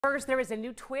First, there is a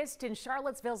new twist in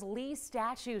Charlottesville's Lee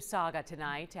statue saga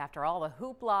tonight. After all the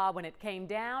hoopla when it came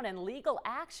down and legal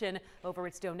action over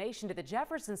its donation to the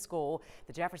Jefferson School,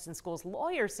 the Jefferson School's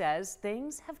lawyer says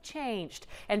things have changed.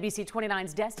 NBC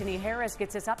 29's Destiny Harris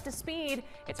gets us up to speed.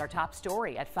 It's our top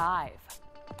story at 5.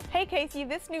 Hey Casey,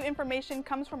 this new information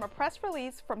comes from a press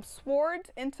release from Swords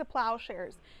into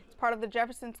Plowshares. It's part of the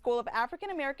Jefferson School of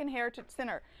African American Heritage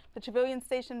Center. The Trevilian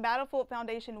Station Battlefield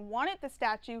Foundation wanted the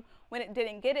statue. When it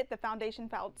didn't get it, the foundation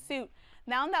filed suit.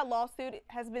 Now that lawsuit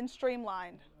has been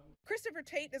streamlined. Christopher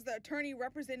Tate is the attorney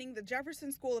representing the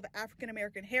Jefferson School of African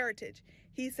American Heritage.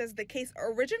 He says the case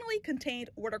originally contained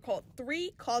what are called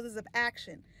 3 causes of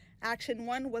action. Action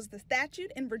 1 was the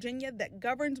statute in Virginia that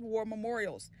governs war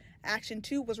memorials. Action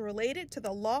 2 was related to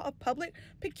the law of public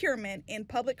procurement and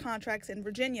public contracts in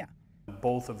Virginia.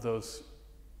 Both of those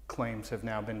claims have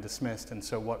now been dismissed, and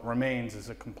so what remains is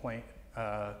a complaint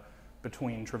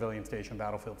between Trevilian Station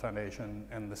Battlefield Foundation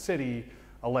and the city,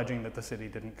 alleging that the city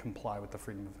didn't comply with the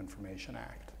Freedom of Information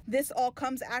Act. This all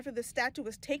comes after the statue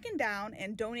was taken down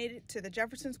and donated to the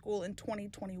Jefferson School in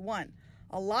 2021.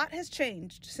 A lot has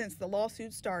changed since the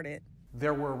lawsuit started.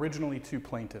 There were originally 2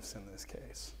 plaintiffs in this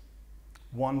case.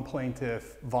 One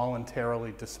plaintiff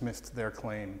voluntarily dismissed their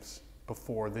claims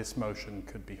before this motion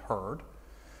could be heard.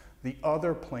 The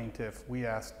other plaintiff we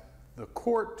asked the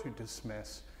court to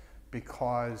dismiss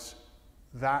because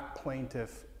that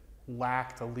plaintiff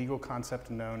lacked a legal concept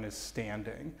known as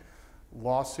standing.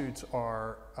 Lawsuits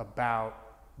are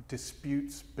about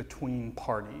disputes between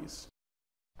parties.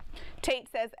 Tate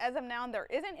says as of now, there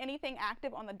isn't anything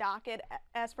active on the docket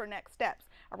as for next steps.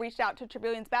 I reached out to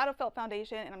Trevilian's Battlefield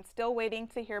Foundation and I'm still waiting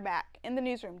to hear back. In the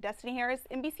newsroom, Destiny Harris,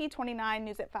 NBC 29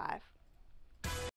 News at 5.